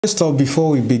First off,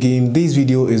 before we begin, this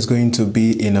video is going to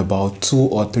be in about 2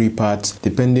 or 3 parts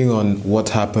depending on what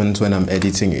happens when I'm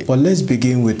editing it. But let's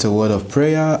begin with a word of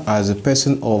prayer as a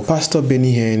person of Pastor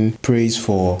𝐵𝐵𝐻𝐻 prays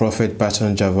for Prophet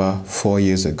𝐻𝐻𝐿𝐵 4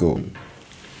 years ago.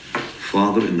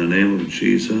 Father, in the name of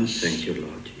Jesus, thank you,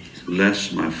 Lord Jesus.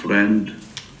 Bless my friend,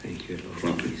 thank you,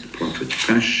 Lord Prophet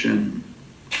𝐻𝐻𝐻𝐻,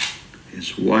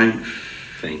 his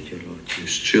wife, thank you, Lord Jesus.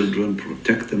 His children,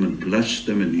 protect them and bless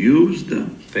them and use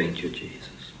them. Thank you, Jesus.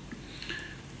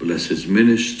 Bless his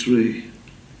ministry,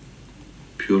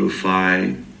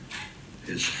 purify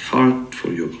his heart for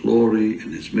your glory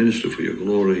and his ministry for your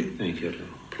glory. Thank you,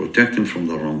 Lord. Protect him from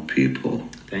the wrong people.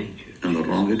 Thank you. And the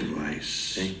wrong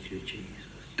advice. Thank you, Jesus.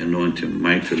 Anoint him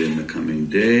mightily in the coming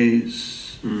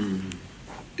days.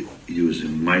 Use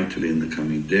him mightily in the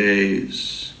coming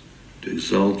days to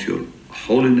exalt your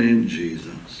holy name,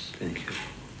 Jesus. Thank you.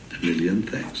 A million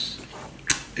thanks.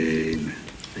 Amen.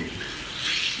 Amen.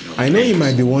 I know you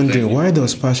might be wondering, why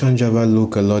does 𝐻𝐻𝐿𝐵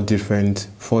look a lot different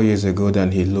 4 years ago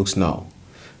than he looks now?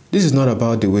 This is not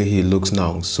about the way he looks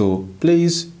now, so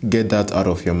please get that out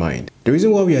of your mind. The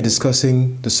reason why we are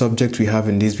discussing the subject we have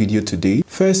in this video today,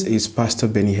 first is Pastor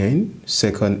𝐵𝐵𝐻𝐻,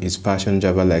 second is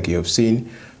𝐻𝐻𝐿𝐵 like you have seen,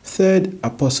 third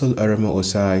Apostle Arome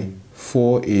Osayi,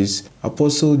 4 is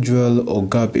Apostle Joel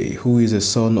Ogebe, who is the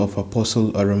son of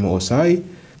Apostle Arome Osayi.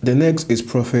 The next is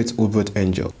Prophet Uebert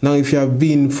Angel. Now, if you have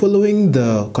been following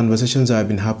the conversations that have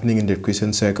been happening in the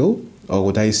Christian circle, or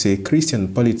would I say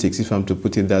Christian politics, if I'm to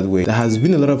put it that way, there has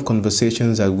been a lot of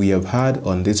conversations that we have had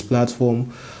on this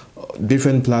platform,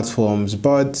 different platforms,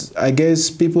 but I guess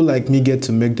people like me get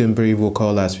to make them very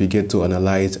vocal as we get to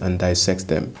analyze and dissect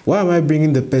them. Why am I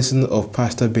bringing the person of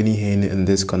Pastor 𝐵𝐵𝐻𝐻 in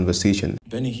this conversation?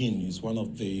 𝐵𝐵𝐻𝐻 is one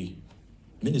of the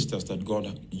ministers that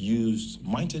God used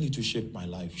mightily to shape my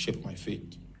life, shape my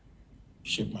faith,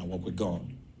 shape my walk with God.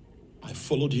 I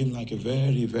followed him like a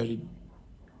very, very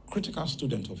critical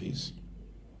student of his.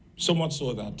 So much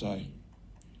so that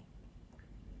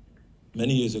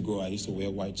many years ago, I used to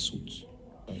wear white suits.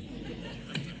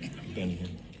 𝐵𝐵𝐻𝐻.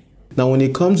 Now, when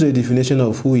it comes to the definition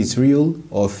of who is real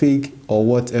or fake or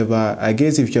whatever, I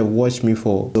guess if you have watched me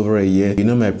for over a year, you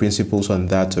know my principles on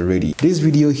that already. This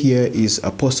video here is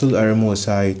Apostle Arome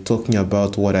Osayi talking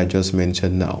about what I just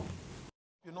mentioned now.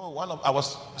 You know, I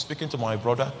was speaking to my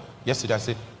brother yesterday. I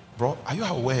said, bro, are you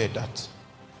aware that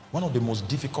one of the most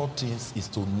difficult things is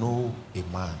to know a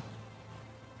man?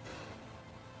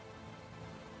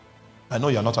 I know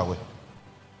you're not aware.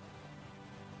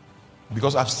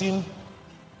 Because I've seen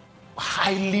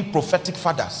highly prophetic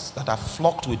fathers that have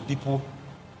flocked with people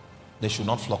they should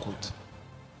not flock with.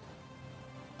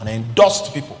 And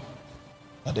endorsed people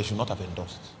that they should not have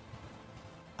endorsed.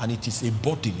 And it is a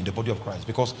burden in the body of Christ,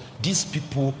 because these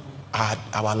people are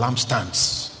our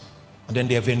lampstands. And then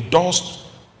they have endorsed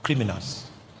criminals.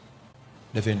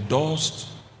 They've endorsed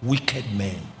wicked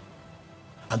men.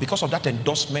 And because of that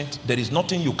endorsement, there is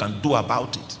nothing you can do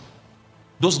about it.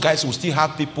 Those guys will still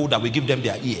have people that will give them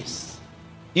their ears.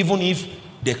 Even if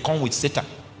they come with Satan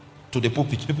to the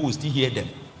pulpit, people will still hear them,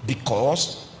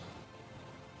 because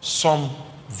some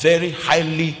very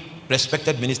highly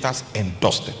respected ministers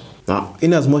endorse them. Now,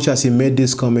 in as much as he made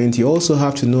this comment, you also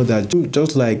have to know that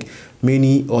just like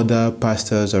many other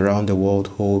pastors around the world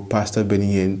hold Pastor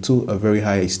𝐵𝐵𝐻𝐻 to a very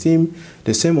high esteem,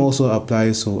 the same also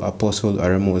applies to Apostle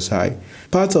Arome Osayi.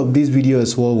 Part of this video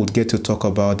as well would get to talk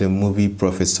about the movie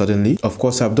Prophet Suddenly. Of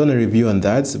course, I've done a review on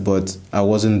that, but I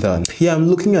wasn't done. Here I'm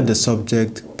looking at the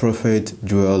subject Prophet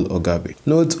Joel Ogebe.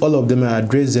 Note all of them, I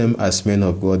address them as men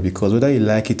of God, because whether you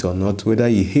like it or not, whether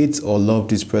you hate or love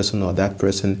this person or that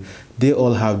person, they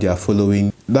all have their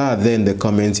following. That are there in the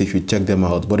comments if you check them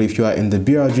out. But if you are in the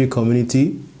BRG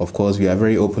community, of course, we are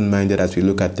very open-minded as we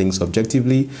look at things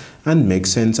objectively and make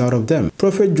sense out of them.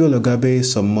 Prophet Joel Ogebe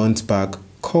some months back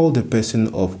called the person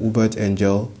of Uebert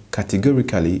Angel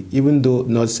categorically, even though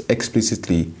not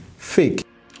explicitly, fake.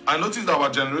 I noticed that our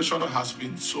generation has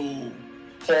been so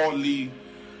poorly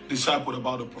discipled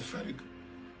about the prophetic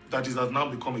that it has now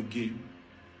become a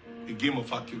game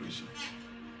of accuracy.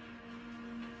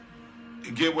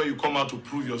 A game where you come out to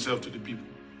prove yourself to the people.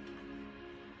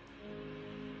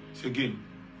 It's a game.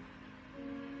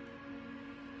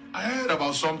 I heard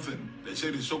about something. They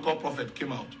say the so-called prophet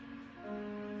came out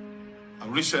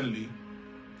recently,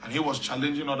 and he was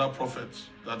challenging other prophets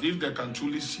that if they can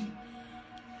truly see,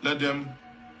 let them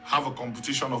have a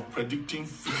competition of predicting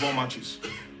football matches.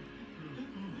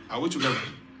 Are we together?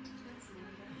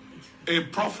 A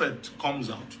prophet comes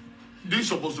out. This is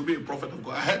supposed to be a prophet of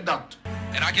God. I heard that.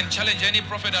 And I can challenge any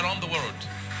prophet around the world.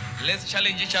 Let's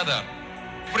challenge each other.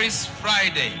 Praise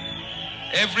Friday,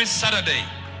 every Saturday,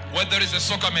 When there is a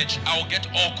soccer match, I will get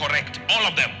all correct. All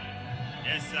of them.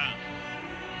 Yes, sir.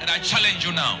 And I challenge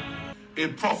you now. A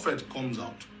prophet comes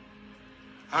out.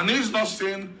 And he's not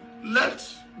saying, let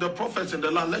the prophets in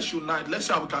the land, let's unite. Let's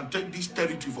see how we can take this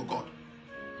territory for God.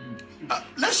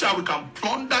 Let's see how we can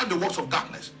plunder the works of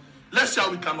darkness. Let's see how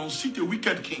we can unseat a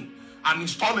wicked king and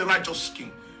install a righteous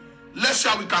king. Let's see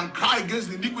how we can cry against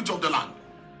the iniquity of the land.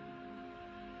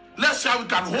 Let's see how we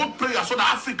can hold prayer so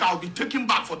that Africa will be taken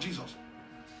back for Jesus.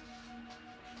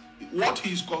 What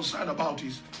he's concerned about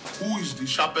is who is the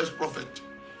sharpest prophet.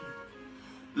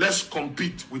 Let's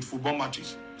compete with football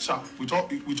matches. Sir, with all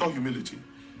humility,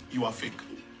 you are fake.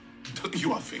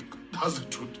 You are fake. That's the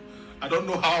truth. I don't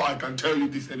know how I can tell you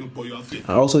this anymore, but you are fake.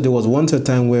 Also, there was once a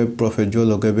time where Prophet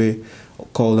Joel Ogebe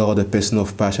called out the person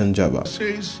of Passion Java.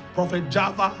 Says Prophet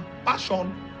Java,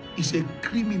 Passion is a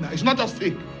criminal. It's not just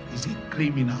fake, it's a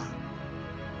criminal.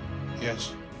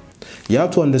 Yes. You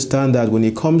have to understand that when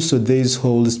it comes to this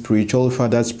whole spiritual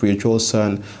father, spiritual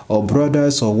son, or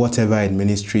brothers, or whatever in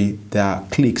ministry, there are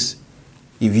cliques.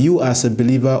 If you as a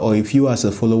believer or if you as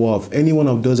a follower of any one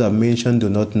of those I've mentioned do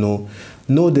not know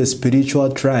the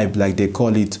spiritual tribe, like they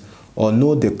call it, or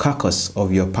know the carcass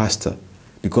of your pastor.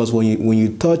 Because when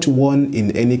you touch one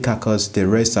in any carcass, the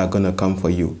rest are going to come for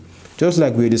you. Just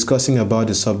like we were discussing about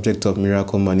the subject of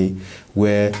miracle money,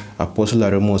 where Apostle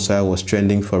Arome Osayi was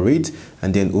trending for it,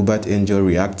 and then Uebert Angel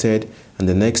reacted, and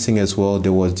the next thing as well,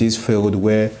 there was this field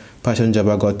where Passion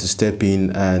Java got to step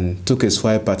in and took a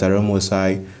swipe at Arome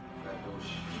Osayi.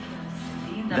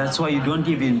 That's why you don't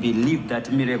even believe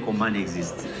that miracle man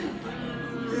exists.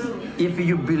 If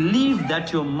you believe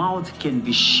that your mouth can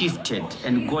be shifted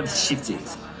and God shifts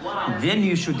it, then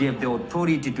you should have the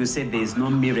authority to say there is no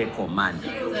miracle man.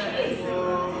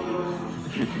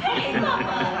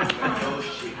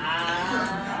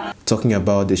 Talking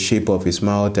about the shape of his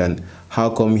mouth and how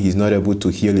come he's not able to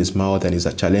heal his mouth and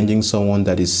is challenging someone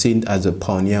that is seen as a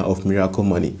pioneer of miracle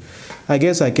money. I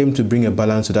guess I came to bring a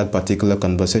balance to that particular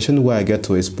conversation where I get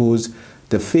to expose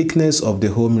the fakeness of the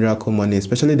whole miracle money,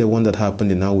 especially the one that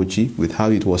happened in 𝐽𝐻𝐻 with how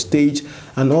it was staged,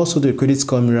 and also the credits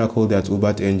called miracle that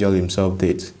Uebert Angel himself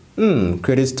did.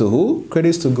 Credits to who?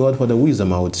 Credits to God for the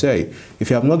wisdom, I would say. If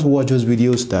you have not watched those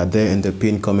videos, that are there in the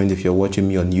pinned comment if you're watching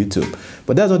me on YouTube.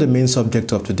 But that's not the main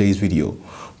subject of today's video.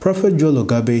 Prophet Joel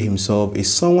Ogebe himself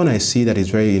is someone I see that is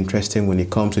very interesting when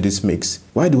it comes to this mix.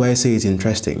 Why do I say it's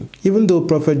interesting? Even though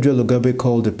Prophet Joel Ogebe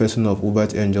called the person of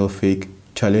Uebert Angel fake,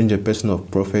 challenge a person of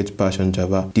Prophet Passion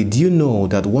Java, did you know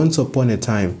that once upon a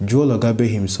time, Joel Ogebe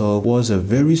himself was a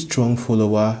very strong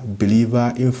follower,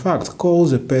 believer, in fact,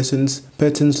 calls the persons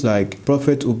like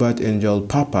Prophet Uebert Angel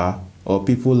Papa, or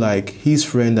people like his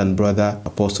friend and brother,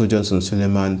 Apostle Johnson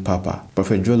Suleiman Papa.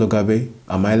 Prophet Joel Ogebe,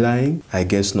 am I lying? I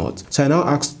guess not. So I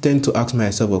now tend to ask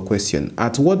myself a question.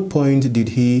 At what point did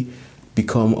he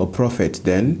become a prophet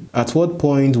then? At what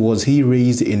point was he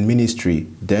raised in ministry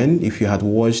then, if you had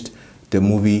watched the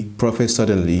movie Prophet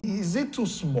Suddenly? Is it too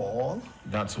small?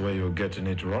 That's where you're getting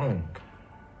it wrong.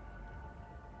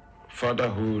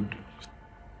 Fatherhood,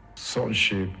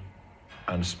 sonship,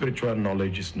 and spiritual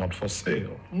knowledge is not for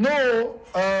sale. No,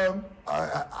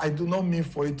 I do not mean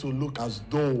for it to look as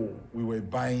though we were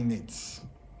buying it.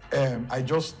 I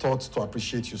just thought to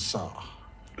appreciate you, sir.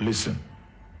 Listen,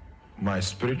 my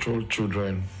spiritual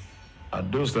children are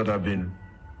those that have been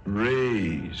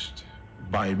raised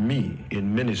by me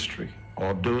in ministry,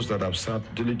 or those that have sat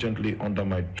diligently under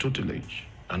my tutelage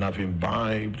and have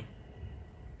imbibed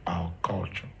our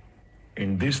culture.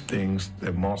 In these things,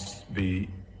 there must be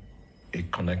a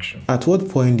connection. At what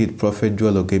point did Prophet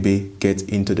Joel Ogebe get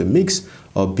into the mix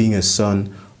of being a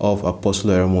son of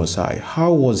Apostle Arome Osayi?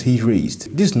 How was he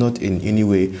raised? This is not in any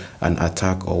way an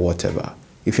attack or whatever.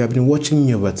 If you have been watching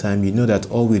me over time, you know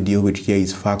that all we deal with here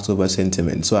is facts over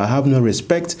sentiment. So I have no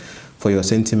respect for your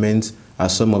sentiments,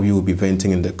 as some of you will be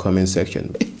venting in the comment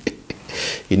section.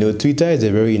 You know, Twitter is a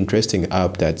very interesting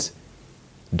app that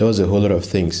does a whole lot of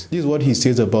things. This is what he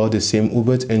says about the same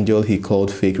Uebert Angel he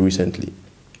called fake recently.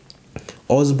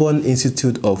 Osborne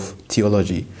Institute of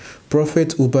Theology. Prophet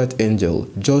Uebert Angel,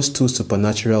 just too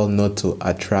supernatural not to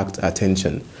attract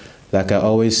attention. Like I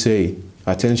always say,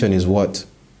 attention is what?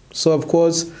 So of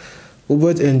course,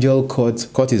 Uebert Angel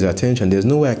caught his attention. There's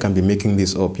no way I can be making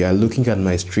this up. You are looking at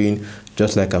my screen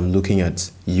just like I'm looking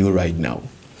at you right now.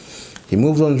 He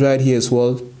moves on right here as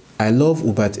well. I love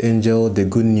Uebert Angel, the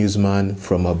good news man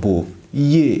from above.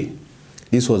 Yeah.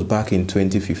 This was back in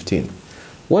 2015.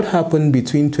 What happened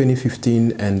between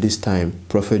 2015 and this time,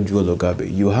 Prophet Joel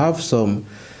Ogebe? You have some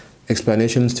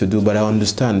explanations to do, but I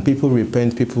understand. People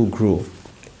repent, people grow.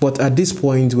 But at this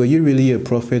point, were you really a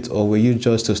prophet or were you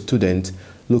just a student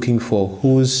looking for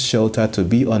whose shelter to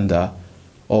be under,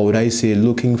 or would I say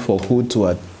looking for who to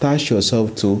attach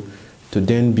yourself to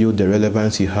then build the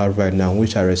relevance you have right now,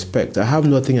 which I respect. I have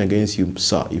nothing against you,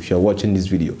 sir, if you're watching this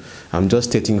video. I'm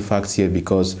just stating facts here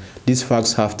because these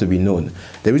facts have to be known.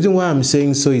 The reason why I'm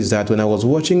saying so is that when I was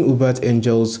watching Uebert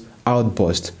Angel's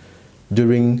outburst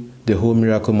during the whole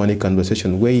Miracle Money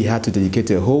conversation, where he had to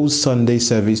dedicate a whole Sunday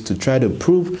service to try to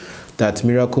prove that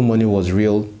Miracle Money was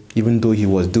real, even though he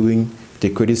was doing the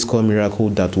credit score miracle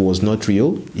that was not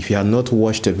real. If you have not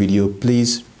watched the video,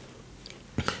 please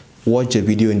watch the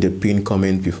video in the pinned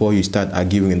comment before you start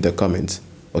arguing in the comments,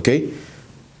 okay?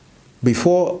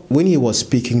 Before, when he was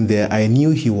speaking there, I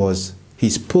knew he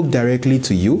spoke directly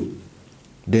to you,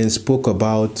 then spoke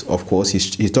about, of course,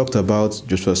 he talked about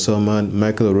Joshua Selman,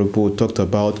 Michael Oropo, talked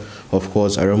about, of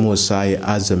course, Arome Osayi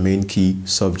as the main key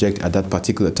subject at that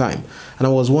particular time. And I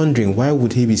was wondering, why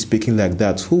would he be speaking like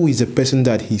that? Who is the person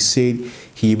that he said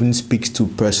he even speaks to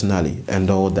personally and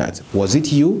all that? Was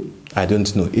it you? I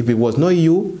don't know. If it was not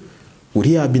you, would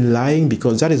he have been lying?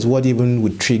 Because that is what even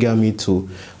would trigger me to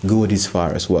go this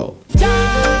far as well.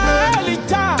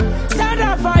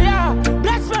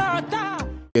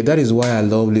 Yeah, that is why I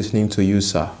love listening to you,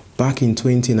 sir, back in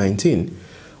 2019.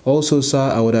 Also,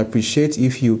 sir, I would appreciate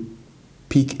if you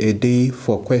pick a day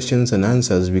for questions and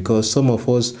answers, because some of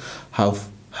us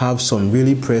have some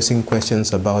really pressing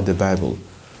questions about the Bible,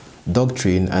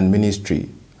 doctrine and ministry.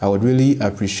 I would really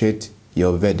appreciate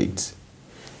your verdict.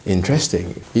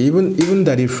 Interesting. Even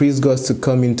Daddy Freeze got to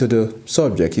come into the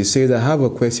subject. He says, I have a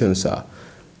question, sir.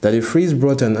 Daddy Freeze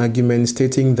brought an argument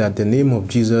stating that the name of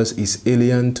Jesus is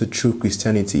alien to true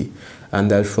Christianity, and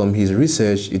that from his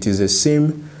research, it is the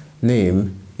same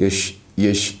name,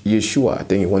 Yeshua, I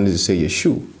think he wanted to say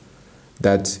Yeshu,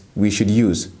 that we should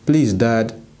use. Please,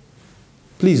 Dad,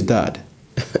 please, Dad,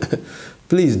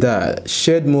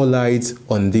 shed more light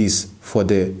on this for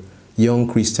the young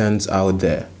Christians out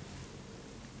there.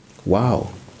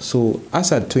 Wow. So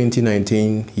as at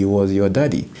 2019, he was your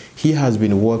daddy. He has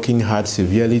been working hard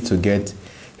severely to get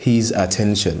his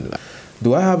attention.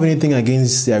 Do I have anything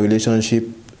against their relationship?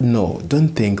 No, don't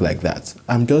think like that.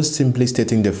 I'm just simply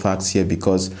stating the facts here,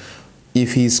 because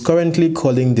if he's currently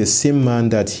calling the same man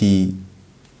that he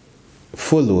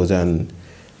follows and,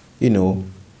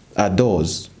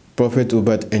 adores, Prophet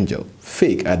Uebert Angel,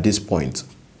 fake at this point,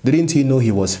 didn't he know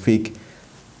he was fake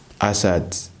as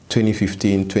at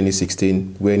 2015,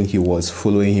 2016, when he was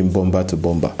following him bomber to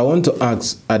bomber? I want to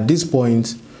ask, at this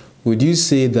point, would you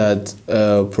say that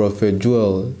Prophet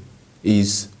Joel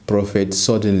is Prophet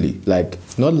suddenly? Like,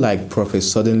 not like Prophet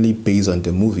suddenly based on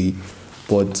the movie,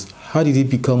 but how did he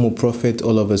become a prophet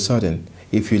all of a sudden?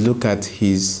 If you look at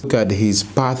his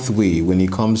pathway when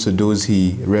it comes to those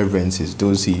he reverences,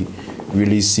 those he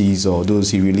really sees, or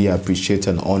those he really appreciates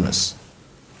and honors,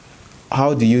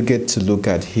 how do you get to look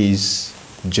at his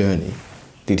journey?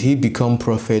 Did he become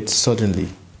prophet suddenly,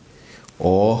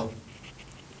 or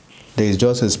there is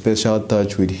just a special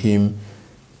touch with him,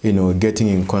 getting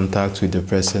in contact with the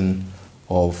person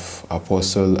of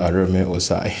Apostle Arome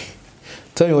Osayi?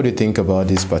 Tell me what you think about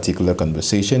this particular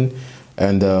conversation.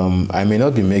 And I may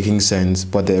not be making sense,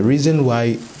 but the reason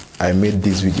why I made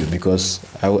this video, because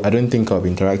I don't think I'll be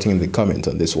interacting in the comments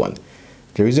on this one.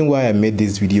 The reason why I made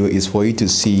this video is for you to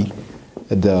see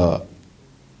the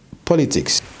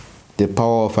politics, the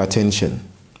power of attention.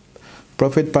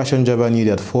 Prophet Passion Java knew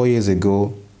that 4 years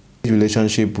ago, his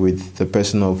relationship with the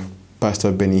person of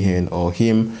Pastor Benny Hinn, or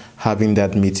him having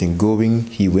that meeting going,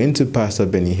 he went to Pastor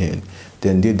Benny Hinn,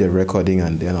 then did the recording,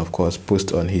 and then of course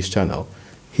post on his channel.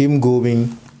 Him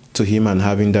going to him and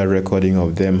having that recording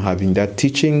of them having that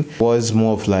teaching was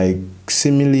more of like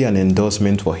seemingly an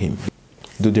endorsement for him.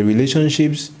 Do the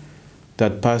relationships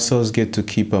that pastors get to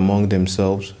keep among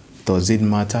themselves, does it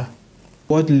matter?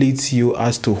 What leads you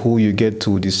as to who you get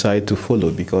to decide to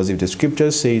follow? Because if the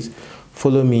scripture says,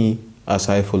 follow me as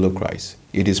I follow Christ,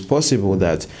 it is possible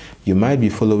that you might be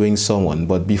following someone,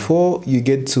 but before you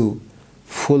get to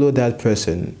follow that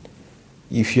person,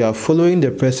 if you are following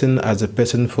the person as the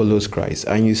person follows Christ,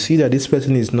 and you see that this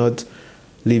person is not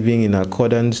living in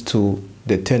accordance to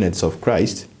the tenets of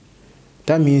Christ,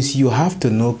 that means you have to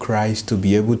know Christ to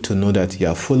be able to know that you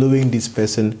are following this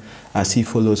person as he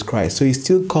follows Christ. So it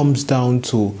still comes down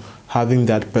to having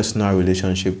that personal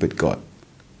relationship with God.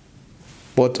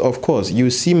 But of course, you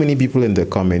see many people in the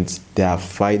comments, they are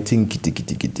fighting,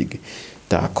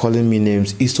 they are calling me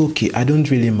names. It's okay, I don't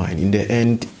really mind. In the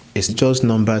end, it's just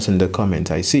numbers in the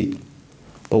comments I see.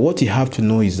 But what you have to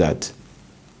know is that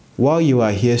while you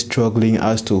are here struggling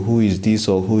as to who is this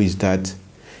or who is that,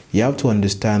 you have to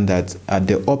understand that at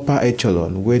the upper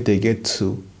echelon, where they get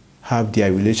to have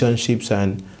their relationships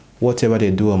and whatever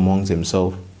they do amongst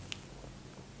themselves.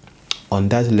 On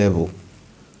that level,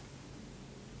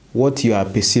 what you are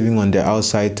perceiving on the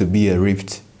outside to be a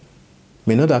rift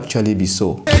may not actually be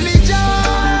so.